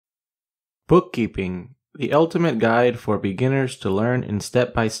Bookkeeping, the ultimate guide for beginners to learn in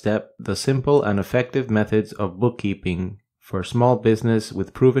step-by-step the simple and effective methods of bookkeeping for small business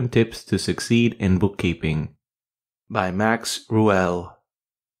with proven tips to succeed in bookkeeping. By Max Ruell.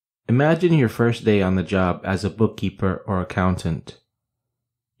 Imagine your first day on the job as a bookkeeper or accountant.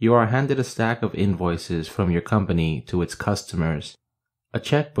 You are handed a stack of invoices from your company to its customers, a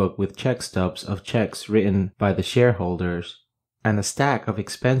checkbook with check stubs of checks written by the shareholders, and a stack of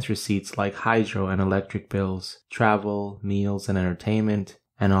expense receipts like hydro and electric bills, travel, meals and entertainment,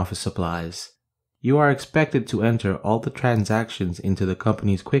 and office supplies. You are expected to enter all the transactions into the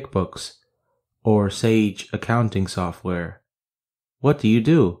company's QuickBooks or Sage accounting software. What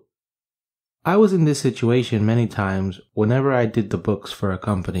do? I was in this situation many times whenever I did the books for a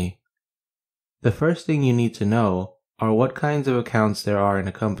company. The first thing you need to know are what kinds of accounts there are in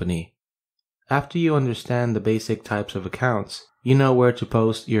a company. After you understand the basic types of accounts, you know where to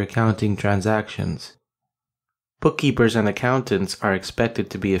post your accounting transactions. Bookkeepers and accountants are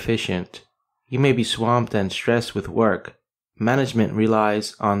expected to be efficient. You may be swamped and stressed with work. Management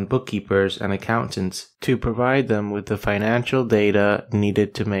relies on bookkeepers and accountants to provide them with the financial data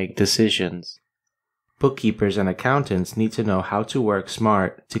needed to make decisions. Bookkeepers and accountants need to know how to work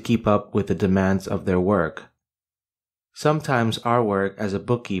smart to keep up with the demands of their work. Sometimes our work as a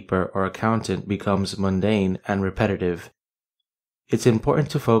bookkeeper or accountant becomes mundane and repetitive. It's important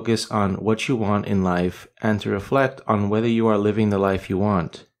to focus on what you want in life and to reflect on whether you are living the life you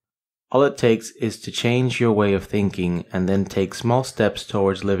want. All it takes is to change your way of thinking and then take small steps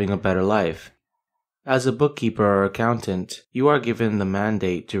towards living a better life. As a bookkeeper or accountant, you are given the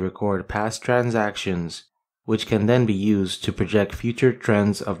mandate to record past transactions, which can then be used to project future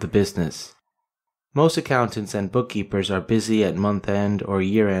trends of the business. Most accountants and bookkeepers are busy at month-end or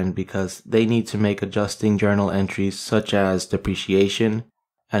year-end because they need to make adjusting journal entries such as depreciation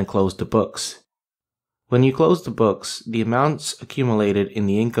and close the books. When you close the books, the amounts accumulated in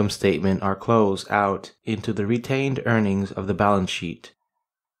the income statement are closed out into the retained earnings of the balance sheet.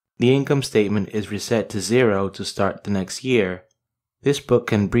 The income statement is reset to zero to start the next year. This book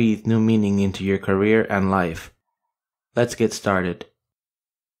can breathe new meaning into your career and life. Let's get started.